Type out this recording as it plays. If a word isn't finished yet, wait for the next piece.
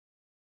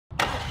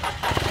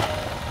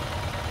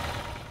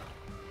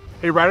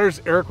Hey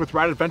riders, Eric with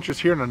Ride Adventures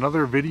here in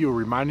another video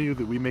reminding you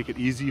that we make it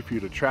easy for you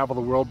to travel the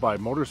world by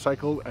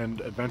motorcycle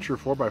and adventure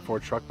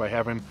 4x4 truck by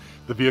having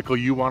the vehicle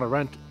you want to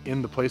rent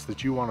in the place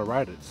that you want to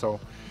ride it. So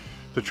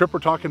the trip we're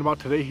talking about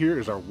today here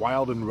is our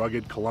Wild and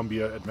Rugged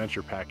Colombia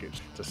Adventure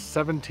Package. It's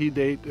a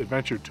 17-day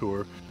adventure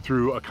tour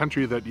through a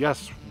country that,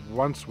 yes,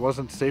 once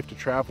wasn't safe to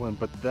travel in,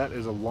 but that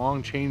is a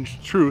long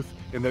changed truth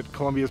in that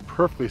Colombia is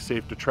perfectly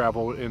safe to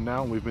travel in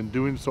now, and we've been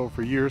doing so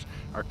for years.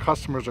 Our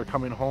customers are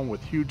coming home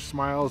with huge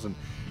smiles and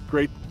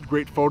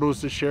great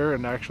photos to share,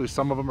 and actually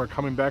some of them are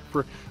coming back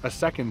for a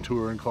second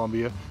tour in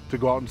Colombia to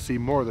go out and see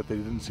more that they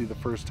didn't see the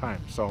first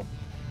time. So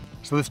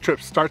this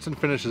trip starts and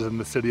finishes in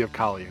the city of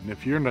Cali, and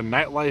if you're into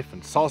nightlife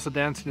and salsa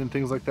dancing and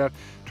things like that,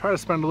 try to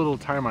spend a little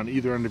time on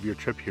either end of your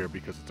trip here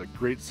because it's a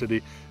great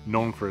city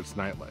known for its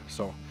nightlife.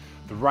 So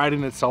the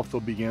riding itself though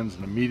begins,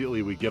 and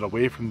immediately we get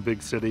away from the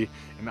big city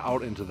and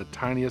out into the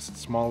tiniest,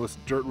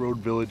 smallest dirt road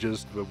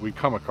villages that we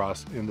come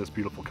across in this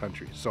beautiful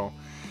country. So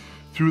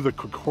through the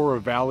Cocora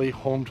Valley,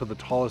 home to the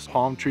tallest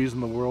palm trees in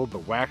the world, the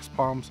wax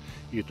palms,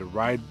 you get to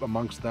ride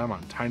amongst them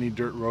on tiny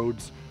dirt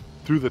roads.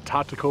 Through the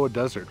Tatacoa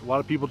Desert. A lot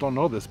of people don't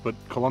know this, but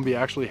Colombia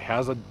actually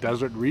has a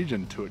desert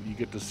region to it. You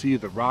get to see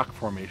the rock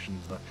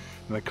formations,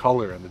 the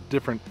color, and the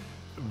different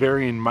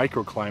varying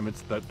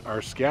microclimates that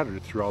are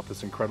scattered throughout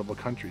this incredible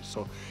country.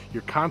 So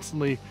you're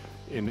constantly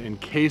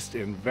encased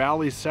in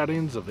valley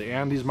settings of the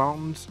Andes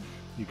Mountains.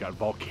 You've got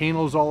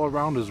volcanoes all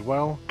around as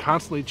well,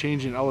 constantly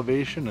changing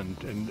elevation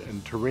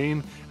and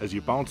terrain as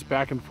you bounce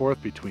back and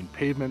forth between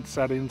pavement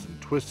settings and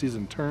twisties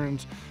and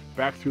turns,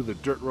 back through the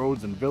dirt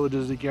roads and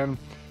villages again.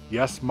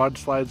 Yes,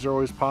 mudslides are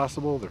always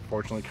possible. They're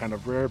fortunately kind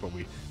of rare, but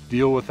we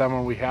deal with them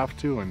when we have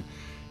to, and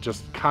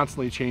just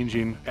constantly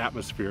changing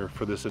atmosphere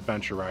for this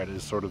adventure ride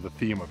is sort of the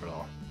theme of it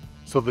all.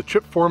 So the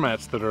trip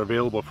formats that are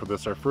available for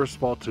this are, first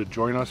of all, to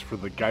join us for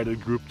the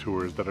guided group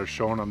tours that are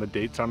shown on the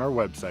dates on our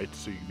website,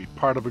 so you can be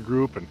part of a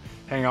group and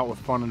hang out with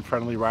fun and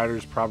friendly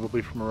riders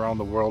probably from around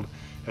the world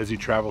as you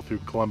travel through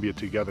Colombia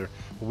together.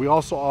 But we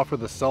also offer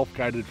the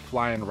self-guided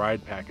fly and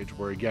ride package,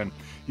 where again,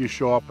 you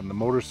show up and the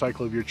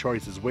motorcycle of your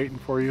choice is waiting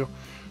for you.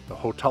 The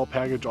hotel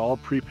package all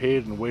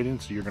prepaid and waiting,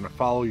 so you're going to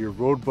follow your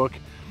road book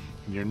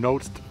and your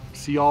notes to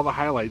see all the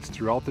highlights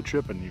throughout the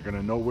trip, and you're going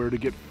to know where to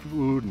get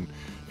food and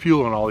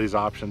fuel and all these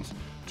options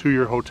to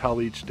your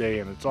hotel each day,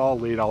 and it's all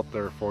laid out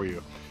there for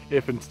you.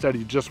 If instead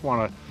you just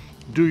want to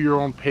do your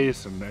own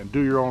pace and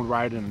do your own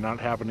riding and not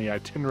have any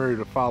itinerary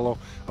to follow,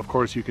 of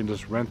course you can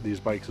just rent these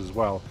bikes as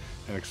well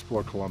and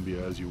explore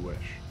Colombia as you wish.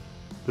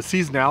 The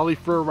seasonality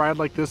for a ride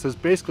like this is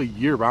basically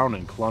year-round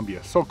in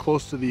Colombia. So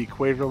close to the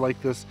equator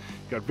like this,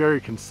 you've got very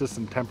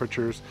consistent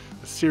temperatures.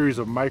 A series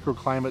of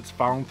microclimates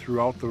found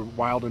throughout the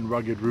wild and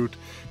rugged route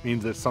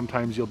means that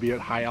sometimes you'll be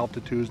at high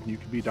altitudes and you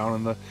can be down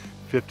in the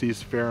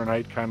 50s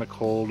Fahrenheit, kind of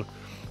cold.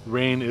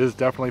 Rain is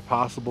definitely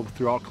possible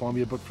throughout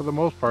Colombia, but for the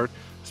most part,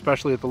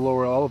 especially at the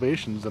lower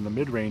elevations and the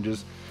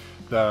mid-ranges,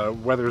 the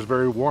weather is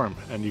very warm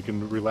and you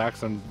can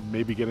relax and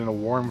maybe get in a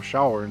warm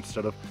shower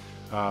instead of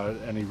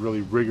any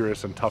really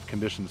rigorous and tough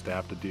conditions to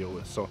have to deal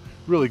with. So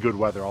really good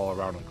weather all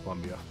around in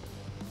Colombia.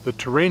 The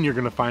terrain you're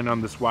going to find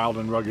on this wild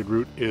and rugged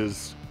route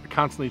is a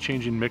constantly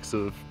changing mix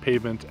of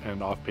pavement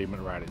and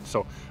off-pavement riding.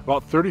 So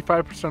about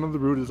 35% of the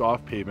route is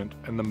off pavement,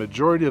 and the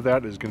majority of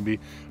that is going to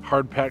be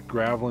hard-packed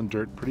gravel and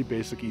dirt, pretty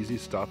basic, easy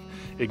stuff.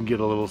 It can get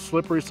a little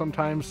slippery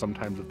sometimes.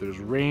 Sometimes if there's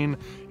rain,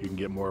 you can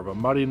get more of a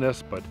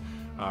muddiness, but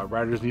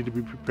riders need to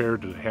be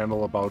prepared to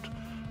handle about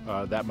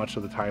that much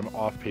of the time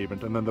off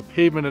pavement. And then the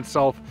pavement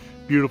itself,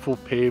 beautiful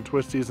paved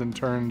twisties and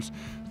turns,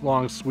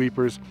 long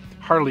sweepers.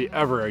 Hardly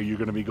ever are you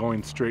going to be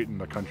going straight in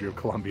the country of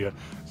Colombia,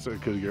 so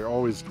because you're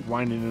always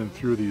winding in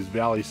through these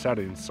valley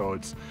settings. So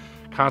it's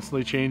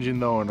constantly changing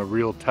though, and a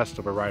real test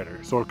of a rider.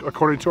 So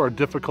according to our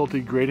difficulty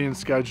grading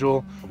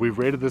schedule, we've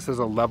rated this as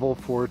a level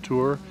 4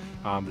 tour.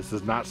 This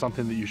is not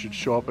something that you should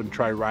show up and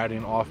try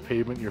riding off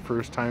pavement your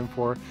first time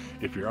for.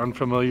 If you're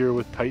unfamiliar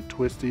with tight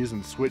twisties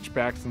and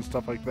switchbacks and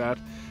stuff like that,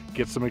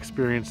 get some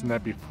experience in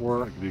that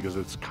before, because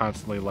it's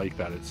constantly like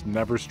that. It's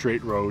never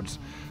straight roads.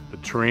 The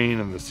terrain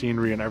and the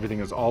scenery and everything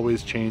is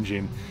always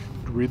changing.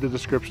 Read the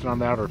description on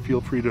that, or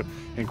feel free to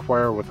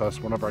inquire with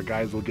us. One of our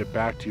guys will get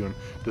back to you and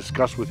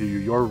discuss with you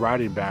your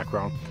riding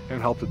background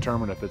and help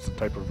determine if it's the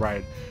type of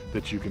ride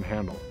that you can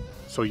handle.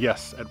 So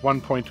yes, at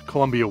one point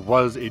Colombia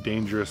was a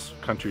dangerous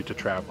country to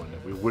travel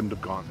in. We wouldn't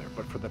have gone there,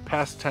 but for the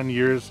past 10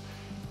 years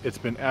it's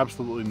been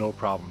absolutely no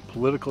problem.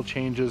 Political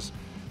changes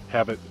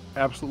have it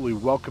absolutely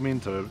welcoming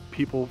to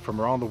people from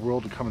around the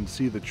world to come and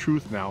see the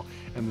truth now,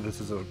 and this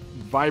is a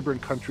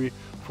vibrant country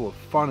full of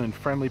fun and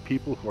friendly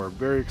people who are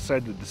very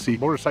excited to see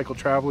motorcycle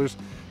travelers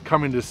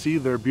coming to see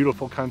their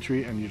beautiful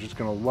country, and you're just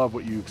going to love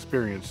what you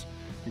experience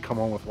and come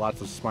home with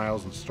lots of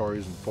smiles and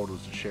stories and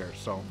photos to share.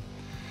 So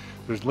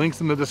there's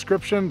links in the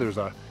description. There's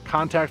a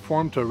contact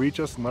form to reach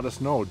us and let us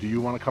know. Do you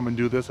want to come and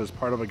do this as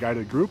part of a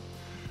guided group?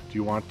 Do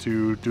you want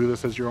to do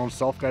this as your own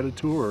self-guided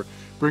tour, or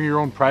bring your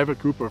own private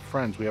group of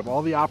friends? We have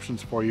all the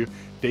options for you.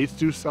 Dates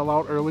do sell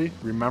out early.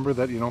 Remember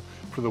that,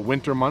 for the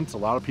winter months, a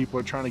lot of people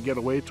are trying to get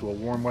away to a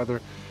warm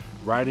weather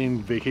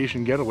riding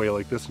vacation getaway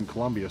like this in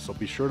Colombia. So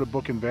be sure to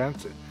book in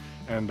advance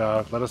and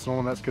let us know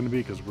when that's going to be,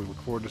 because we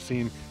look forward to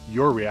seeing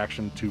your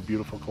reaction to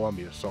beautiful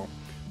Colombia. So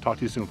talk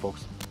to you soon,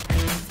 folks.